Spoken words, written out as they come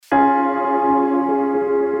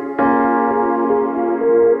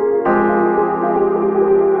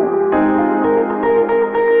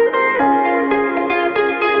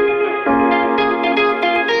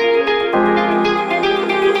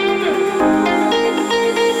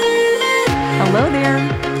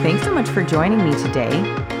Thanks so much for joining me today.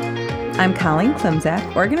 I'm Colleen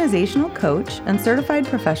Klimczak, organizational coach and certified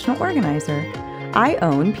professional organizer. I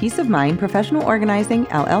own Peace of Mind Professional Organizing,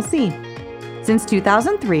 LLC. Since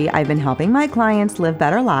 2003, I've been helping my clients live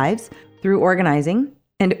better lives through organizing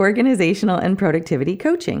and organizational and productivity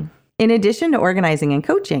coaching. In addition to organizing and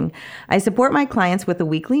coaching, I support my clients with a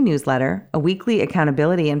weekly newsletter, a weekly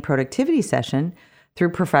accountability and productivity session through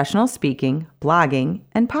professional speaking, blogging,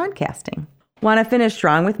 and podcasting. Want to finish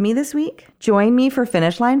strong with me this week? Join me for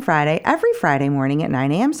Finish Line Friday every Friday morning at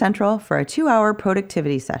 9 a.m. Central for a 2-hour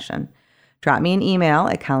productivity session. Drop me an email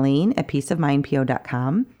at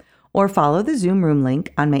colleen@peaceofmindpo.com or follow the Zoom room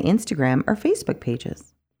link on my Instagram or Facebook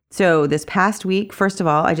pages. So this past week, first of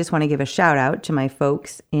all, I just want to give a shout out to my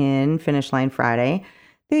folks in Finish Line Friday.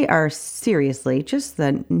 They are seriously just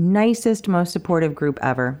the nicest, most supportive group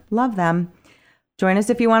ever. Love them. Join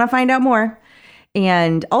us if you want to find out more.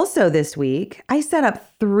 And also this week, I set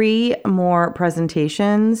up 3 more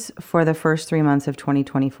presentations for the first 3 months of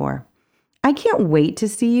 2024. I can't wait to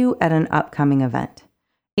see you at an upcoming event.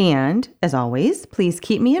 And as always, please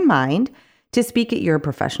keep me in mind to speak at your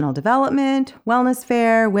professional development, wellness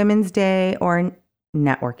fair, Women's Day, or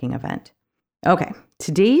networking event. Okay,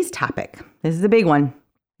 today's topic. This is a big one.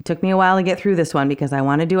 It took me a while to get through this one because I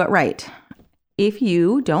want to do it right. If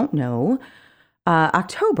you don't know,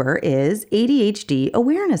 October is ADHD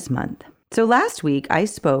Awareness Month. So last week, I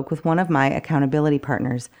spoke with one of my accountability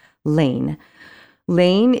partners, Lane.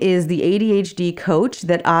 Lane is the ADHD coach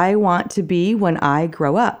that I want to be when I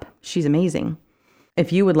grow up. She's amazing.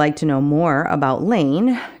 If you would like to know more about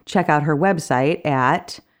Lane, check out her website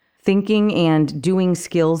at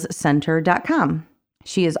thinkinganddoingskillscenter.com.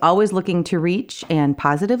 She is always looking to reach and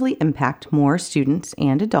positively impact more students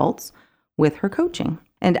and adults with her coaching.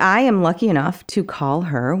 And I am lucky enough to call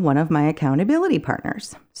her one of my accountability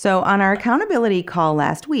partners. So on our accountability call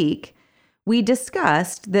last week, we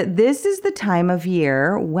discussed that this is the time of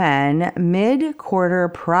year when mid-quarter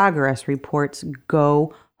progress reports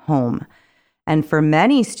go home. And for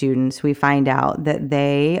many students, we find out that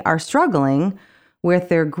they are struggling with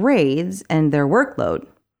their grades and their workload.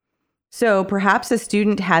 So perhaps a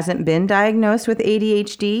student hasn't been diagnosed with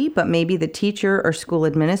ADHD, but maybe the teacher or school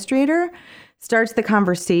administrator starts the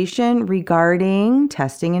conversation regarding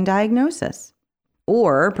testing and diagnosis.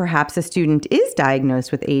 Or perhaps a student is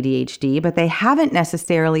diagnosed with ADHD, but they haven't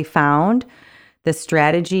necessarily found the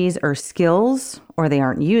strategies or skills, or they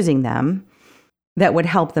aren't using them, that would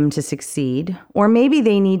help them to succeed. Or maybe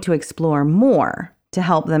they need to explore more to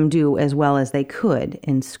help them do as well as they could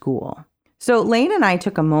in school. So Lane and I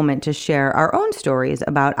took a moment to share our own stories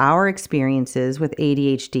about our experiences with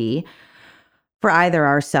ADHD for either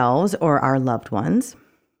ourselves or our loved ones.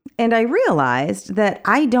 And I realized that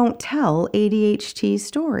I don't tell ADHD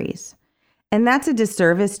stories. And that's a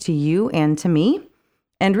disservice to you and to me,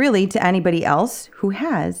 and really to anybody else who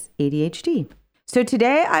has ADHD. So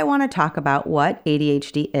today I want to talk about what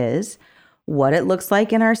ADHD is, what it looks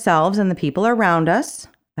like in ourselves and the people around us.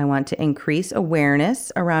 I want to increase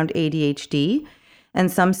awareness around ADHD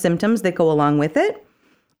and some symptoms that go along with it.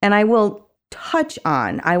 And I will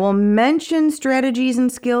mention strategies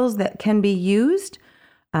and skills that can be used.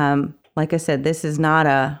 Like I said, this is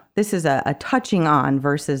a touching on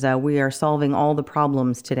versus we are solving all the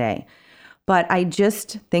problems today. But I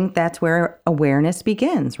just think that's where awareness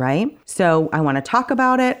begins, right? So I want to talk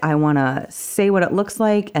about it. I want to say what it looks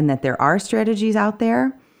like and that there are strategies out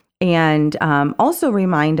there. And also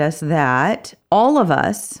remind us that all of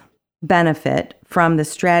us benefit from the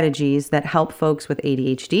strategies that help folks with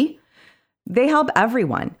ADHD. They help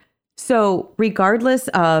everyone. So regardless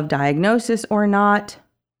of diagnosis or not,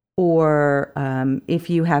 or if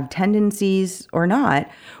you have tendencies or not,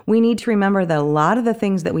 we need to remember that a lot of the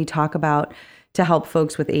things that we talk about to help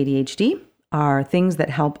folks with ADHD are things that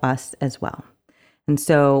help us as well. And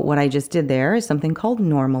so what I just did there is something called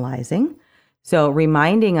normalizing. So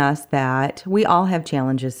reminding us that we all have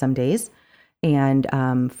challenges some days, and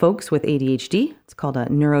folks with ADHD, it's called a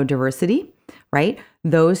neurodiversity, right?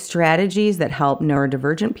 Those strategies that help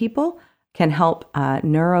neurodivergent people can help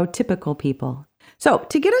neurotypical people. So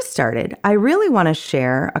to get us started, I really want to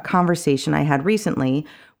share a conversation I had recently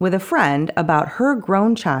with a friend about her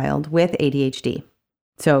grown child with ADHD.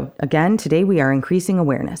 So again, today we are increasing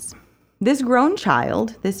awareness. This grown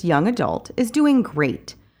child, this young adult, is doing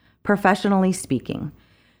great, professionally speaking.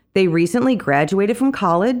 They recently graduated from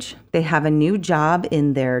college. They have a new job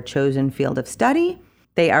in their chosen field of study.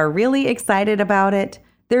 They are really excited about it.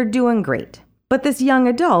 They're doing great. But this young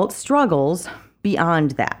adult struggles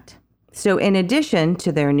beyond that. So in addition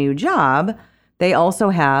to their new job, they also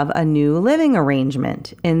have a new living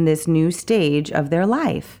arrangement in this new stage of their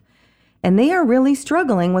life. and they are really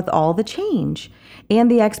struggling with all the change and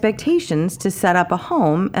the expectations to set up a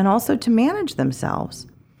home and also to manage themselves.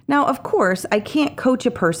 Now, of course, I can't coach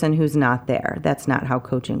a person who's not there. That's not how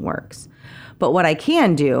coaching works. But what I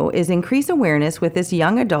can do is increase awareness with this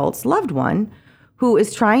young adult's loved one who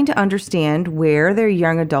is trying to understand where their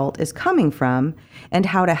young adult is coming from and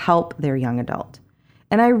how to help their young adult.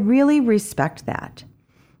 And I really respect that.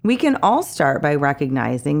 We can all start by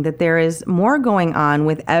recognizing that there is more going on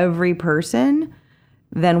with every person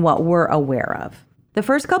than what we're aware of. The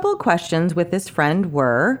first couple of questions with this friend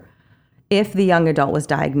were if the young adult was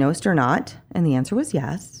diagnosed or not, and the answer was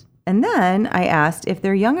yes. And then I asked if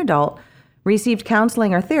their young adult received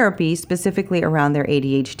counseling or therapy specifically around their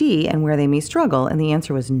ADHD and where they may struggle, and the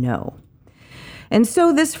answer was no. And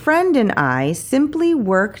so this friend and I simply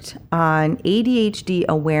worked on ADHD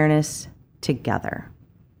awareness together.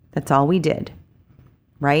 That's all we did,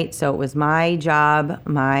 right? So it was my job.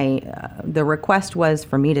 The request was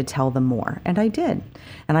for me to tell them more, and I did.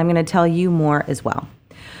 And I'm going to tell you more as well.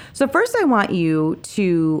 So first, I want you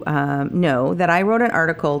to know that I wrote an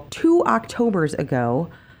article 2 Octobers ago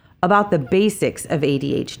about the basics of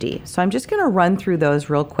ADHD. So I'm just going to run through those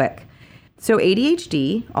real quick. So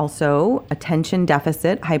ADHD, also attention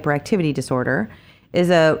deficit hyperactivity disorder, is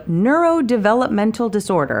a neurodevelopmental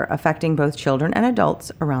disorder affecting both children and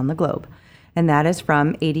adults around the globe. And that is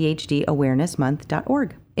from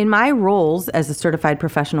ADHDawarenessmonth.org. In my roles as a certified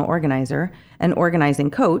professional organizer, an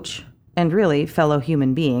organizing coach, and really fellow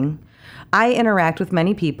human being, I interact with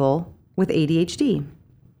many people with ADHD.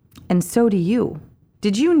 And so do you.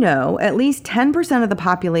 Did you know at least 10% of the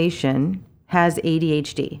population has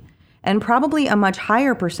ADHD, and probably a much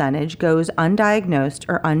higher percentage goes undiagnosed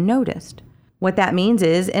or unnoticed? What that means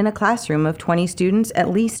is in a classroom of 20 students, at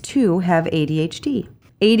least 2 have ADHD.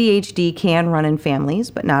 ADHD can run in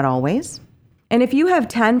families, but not always. And if you have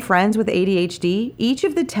 10 friends with ADHD, each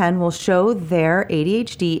of the 10 will show their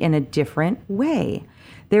ADHD in a different way.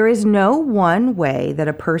 There is no one way that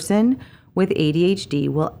a person with ADHD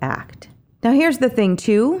will act. Now, here's the thing,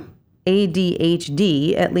 too.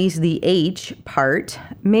 ADHD, at least the H part,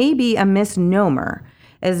 may be a misnomer,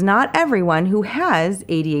 as not everyone who has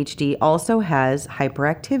ADHD also has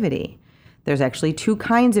hyperactivity. There's actually 2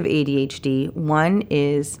 kinds of ADHD. One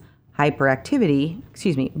is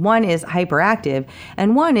hyperactive,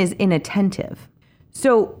 and one is inattentive.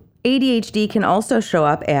 So ADHD can also show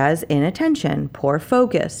up as inattention, poor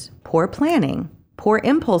focus, poor planning, poor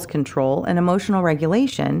impulse control, and emotional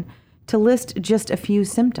regulation, to list just a few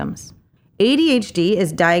symptoms. ADHD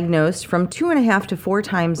is diagnosed from 2.5 to 4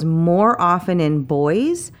 times more often in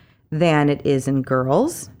boys than it is in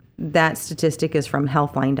girls. That statistic is from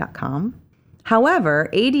healthline.com. However,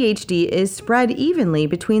 ADHD is spread evenly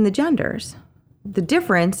between the genders. The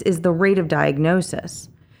difference is the rate of diagnosis.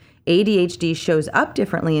 ADHD shows up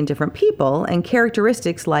differently in different people, and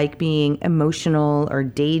characteristics like being emotional or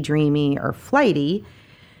daydreamy or flighty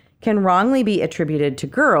can wrongly be attributed to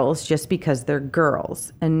girls just because they're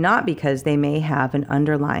girls and not because they may have an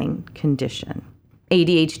underlying condition.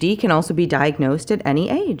 ADHD can also be diagnosed at any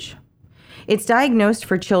age. It's diagnosed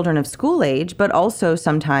for children of school age, but also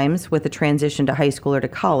sometimes with a transition to high school or to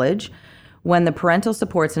college when the parental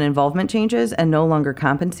supports and involvement changes and no longer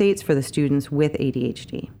compensates for the students with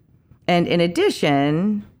ADHD. And in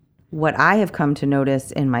addition, what I have come to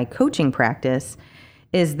notice in my coaching practice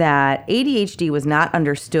is that ADHD was not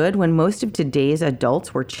understood when most of today's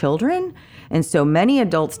adults were children, and so many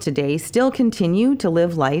adults today still continue to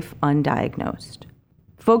live life undiagnosed.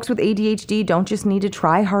 Folks with ADHD don't just need to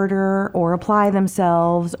try harder or apply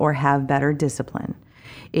themselves or have better discipline.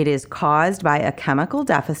 It is caused by a chemical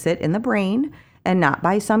deficit in the brain and not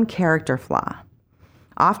by some character flaw.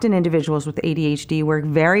 Often individuals with ADHD work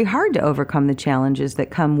very hard to overcome the challenges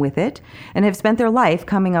that come with it and have spent their life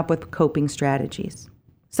coming up with coping strategies.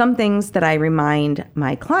 Some things that I remind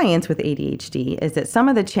my clients with ADHD is that some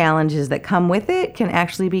of the challenges that come with it can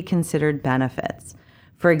actually be considered benefits.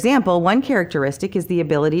 For example, one characteristic is the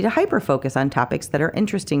ability to hyperfocus on topics that are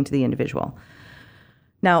interesting to the individual.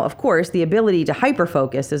 Now, of course, the ability to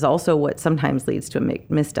hyperfocus is also what sometimes leads to a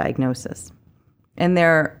misdiagnosis. And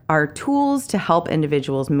there are tools to help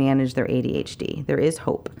individuals manage their ADHD. There is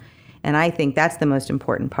hope. And I think that's the most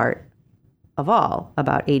important part of all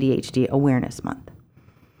about ADHD Awareness Month.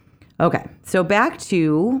 Okay, so back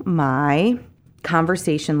to my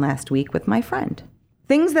conversation last week with my friend.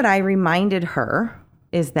 Things that I reminded her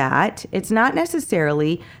is that it's not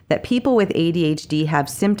necessarily that people with ADHD have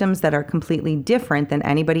symptoms that are completely different than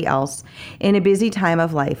anybody else in a busy time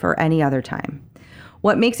of life or any other time.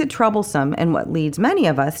 What makes it troublesome and what leads many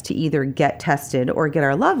of us to either get tested or get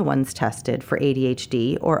our loved ones tested for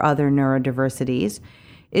ADHD or other neurodiversities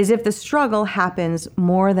is if the struggle happens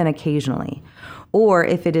more than occasionally, or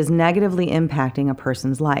if it is negatively impacting a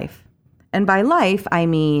person's life. And by life, I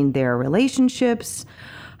mean their relationships,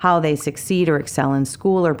 how they succeed or excel in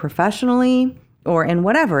school or professionally, or in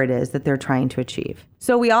whatever it is that they're trying to achieve.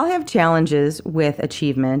 So we all have challenges with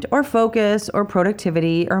achievement or focus or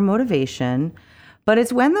productivity or motivation, but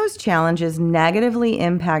it's when those challenges negatively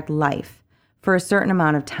impact life for a certain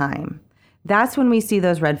amount of time. That's when we see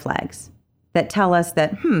those red flags that tell us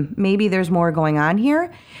that, maybe there's more going on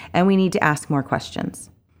here and we need to ask more questions.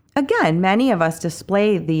 Again, many of us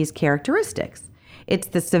display these characteristics. It's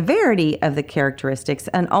the severity of the characteristics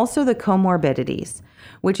and also the comorbidities,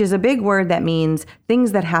 which is a big word that means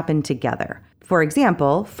things that happen together. For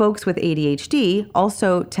example, folks with ADHD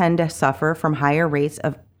also tend to suffer from higher rates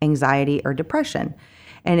of anxiety or depression.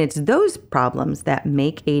 And it's those problems that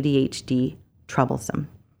make ADHD troublesome.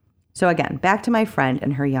 So again, back to my friend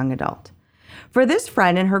and her young adult. For this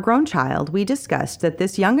friend and her grown child, we discussed that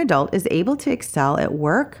this young adult is able to excel at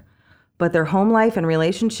work, but their home life and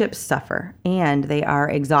relationships suffer, and they are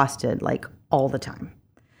exhausted like all the time.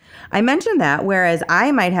 I mentioned that whereas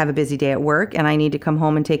I might have a busy day at work and I need to come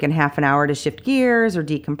home and take a half an hour to shift gears or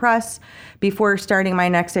decompress before starting my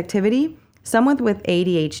next activity, someone with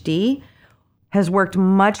ADHD has worked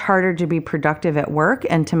much harder to be productive at work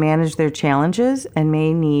and to manage their challenges and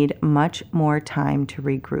may need much more time to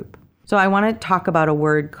regroup. So I want to talk about a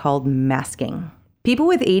word called masking. People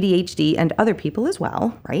with ADHD and other people as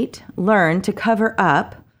well, right, learn to cover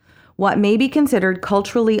up what may be considered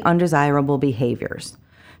culturally undesirable behaviors.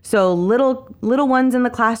 So little ones in the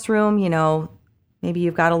classroom, maybe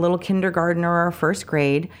you've got a little kindergartner or a first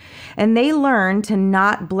grade, and they learn to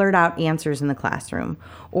not blurt out answers in the classroom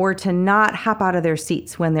or to not hop out of their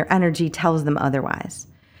seats when their energy tells them otherwise.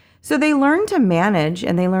 So they learn to manage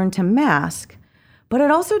and they learn to mask, but it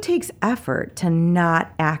also takes effort to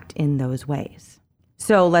not act in those ways.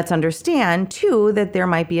 So let's understand, too, that there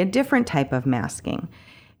might be a different type of masking.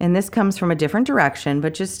 And this comes from a different direction,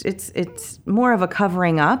 but just it's more of a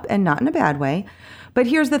covering up and not in a bad way. But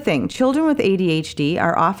here's the thing. Children with ADHD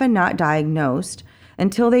are often not diagnosed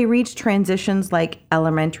until they reach transitions like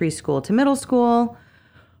elementary school to middle school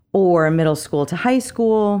or middle school to high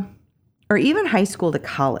school or even high school to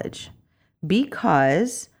college,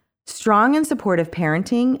 because strong and supportive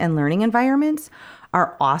parenting and learning environments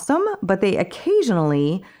are awesome, but they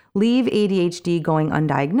occasionally leave ADHD going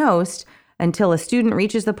undiagnosed until a student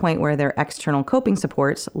reaches the point where their external coping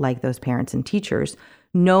supports, like those parents and teachers,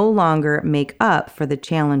 no longer make up for the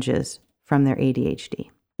challenges from their ADHD.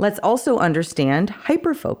 Let's also understand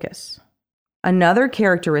hyperfocus. Another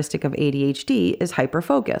characteristic of ADHD is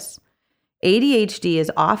hyperfocus. ADHD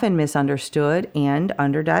is often misunderstood and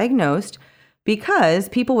underdiagnosed because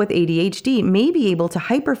people with ADHD may be able to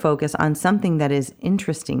hyperfocus on something that is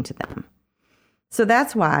interesting to them. So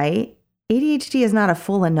that's why ADHD is not a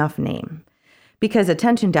full enough name, because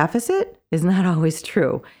attention deficit is not always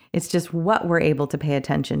true. It's just what we're able to pay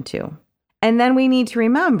attention to. And then we need to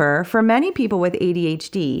remember, for many people with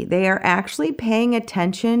ADHD, they are actually paying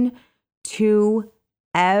attention to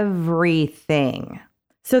everything.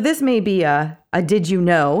 So this may be a did you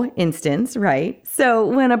know instance, right? So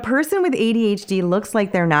when a person with ADHD looks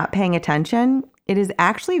like they're not paying attention, it is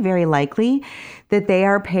actually very likely that they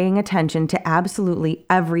are paying attention to absolutely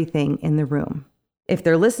everything in the room. If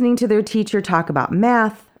they're listening to their teacher talk about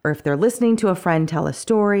math, or if they're listening to a friend tell a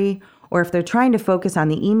story, or if they're trying to focus on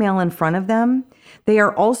the email in front of them, they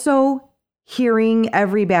are also hearing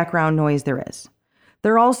every background noise there is.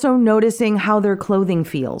 They're also noticing how their clothing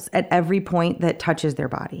feels at every point that touches their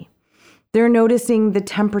body. They're noticing the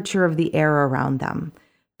temperature of the air around them.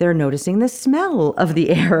 They're noticing the smell of the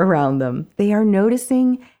air around them. They are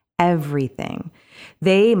noticing everything.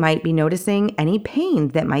 They might be noticing any pain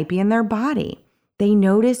that might be in their body. They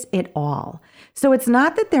notice it all. So it's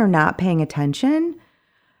not that they're not paying attention.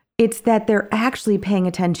 It's that they're actually paying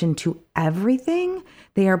attention to everything.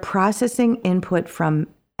 They are processing input from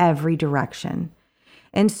every direction.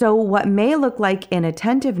 And so what may look like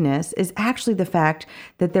inattentiveness is actually the fact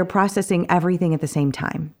that they're processing everything at the same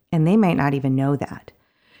time, and they might not even know that.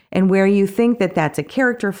 And where you think that that's a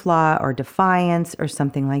character flaw or defiance or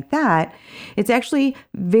something like that, it's actually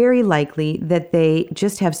very likely that they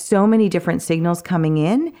just have so many different signals coming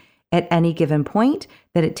in at any given point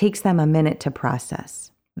that it takes them a minute to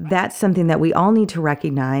process. That's something that we all need to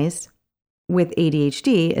recognize with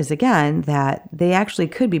ADHD is, again, that they actually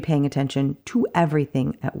could be paying attention to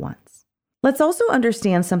everything at once. Let's also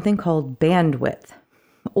understand something called bandwidth,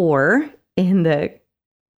 or in the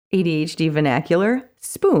ADHD vernacular,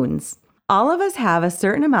 spoons. All of us have a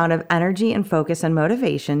certain amount of energy and focus and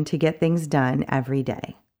motivation to get things done every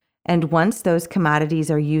day. And once those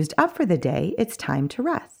commodities are used up for the day, it's time to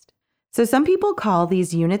rest. So some people call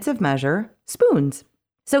these units of measure spoons.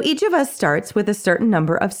 So each of us starts with a certain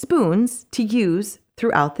number of spoons to use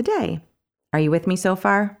throughout the day. Are you with me so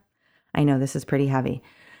far? I know this is pretty heavy,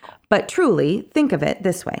 but truly think of it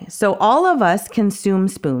this way. So all of us consume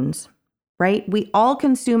spoons, right? We all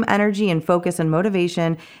consume energy and focus and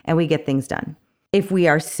motivation, and we get things done. If we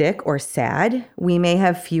are sick or sad, we may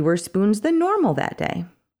have fewer spoons than normal that day.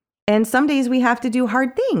 And some days we have to do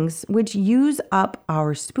hard things, which use up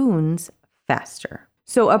our spoons faster.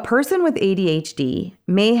 So a person with ADHD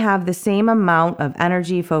may have the same amount of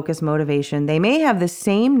energy, focus, motivation. They may have the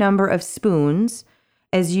same number of spoons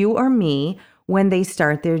as you or me when they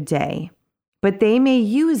start their day, but they may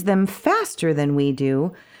use them faster than we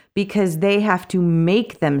do because they have to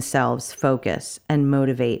make themselves focus and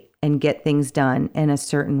motivate and get things done in a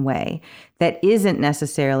certain way that isn't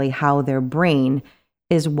necessarily how their brain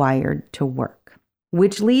is wired to work.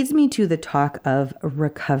 Which leads me to the talk of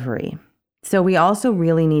recovery. So we also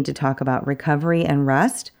really need to talk about recovery and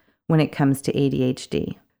rest when it comes to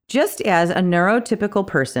ADHD. Just as a neurotypical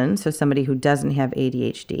person, so somebody who doesn't have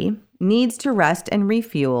ADHD, needs to rest and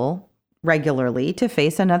refuel regularly to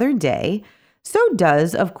face another day, so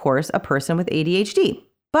does, of course, a person with ADHD,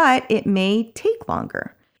 but it may take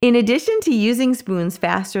longer. In addition to using spoons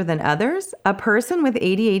faster than others, a person with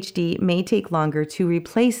ADHD may take longer to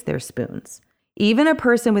replace their spoons. Even a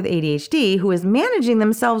person with ADHD who is managing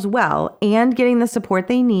themselves well and getting the support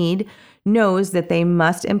they need knows that they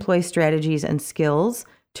must employ strategies and skills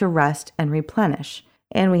to rest and replenish.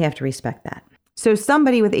 And we have to respect that. So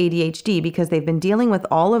somebody with ADHD, because they've been dealing with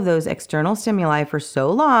all of those external stimuli for so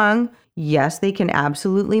long, yes, they can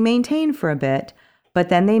absolutely maintain for a bit, but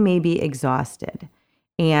then they may be exhausted.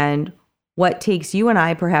 And what takes you and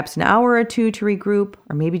I perhaps an hour or two to regroup,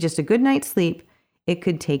 or maybe just a good night's sleep, it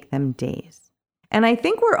could take them days. And I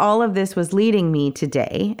think where all of this was leading me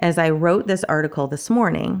today, as I wrote this article this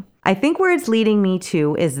morning, I think where it's leading me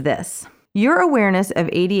to is this. Your awareness of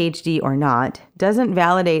ADHD or not doesn't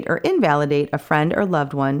validate or invalidate a friend or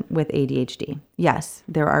loved one with ADHD. Yes,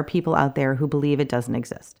 there are people out there who believe it doesn't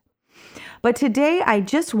exist. But today, I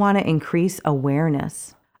just want to increase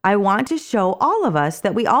awareness. I want to show all of us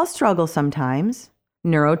that we all struggle sometimes,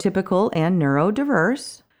 neurotypical and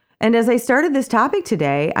neurodiverse. And as I started this topic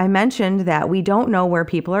today, I mentioned that we don't know where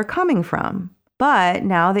people are coming from. But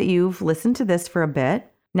now that you've listened to this for a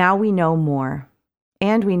bit, now we know more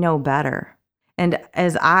and we know better. And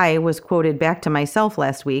as I was quoted back to myself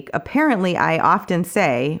last week, apparently I often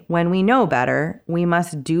say, when we know better, we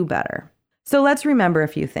must do better. So let's remember a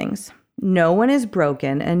few things. No one is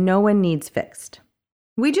broken and no one needs fixed.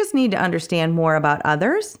 We just need to understand more about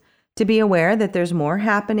others, to be aware that there's more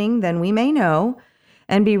happening than we may know,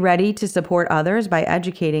 and be ready to support others by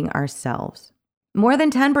educating ourselves. More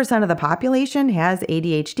than 10% of the population has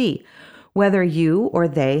ADHD, whether you or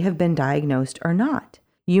they have been diagnosed or not.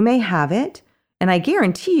 You may have it, and I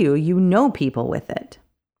guarantee you know people with it.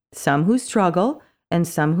 Some who struggle and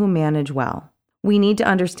some who manage well. We need to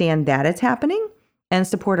understand that it's happening and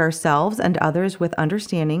support ourselves and others with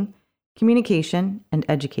understanding, communication, and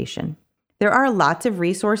education. There are lots of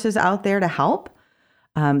resources out there to help.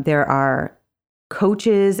 There are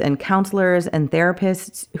coaches and counselors and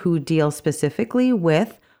therapists who deal specifically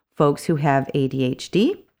with folks who have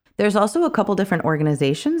ADHD. There's also a couple different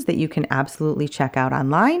organizations that you can absolutely check out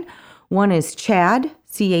online. One is CHADD,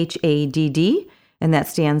 CHADD, and that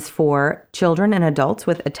stands for Children and Adults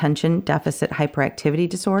with Attention Deficit Hyperactivity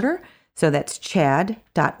Disorder. So that's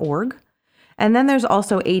chadd.org. And then there's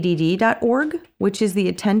also ADD.org, which is the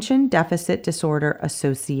Attention Deficit Disorder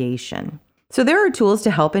Association. So there are tools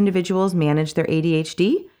to help individuals manage their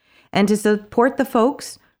ADHD and to support the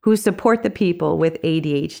folks who support the people with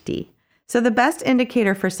ADHD. So the best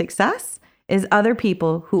indicator for success is other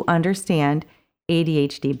people who understand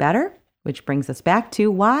ADHD better, which brings us back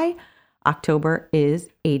to why October is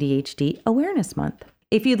ADHD Awareness Month.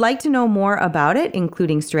 If you'd like to know more about it,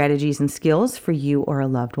 including strategies and skills for you or a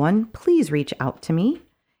loved one, please reach out to me.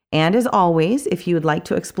 And as always, if you would like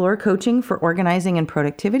to explore coaching for organizing and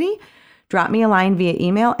productivity, drop me a line via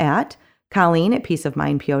email at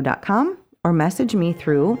colleen@peaceofmindpo.com or message me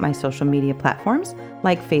through my social media platforms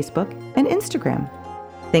like Facebook and Instagram.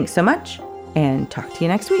 Thanks so much, and talk to you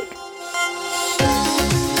next week.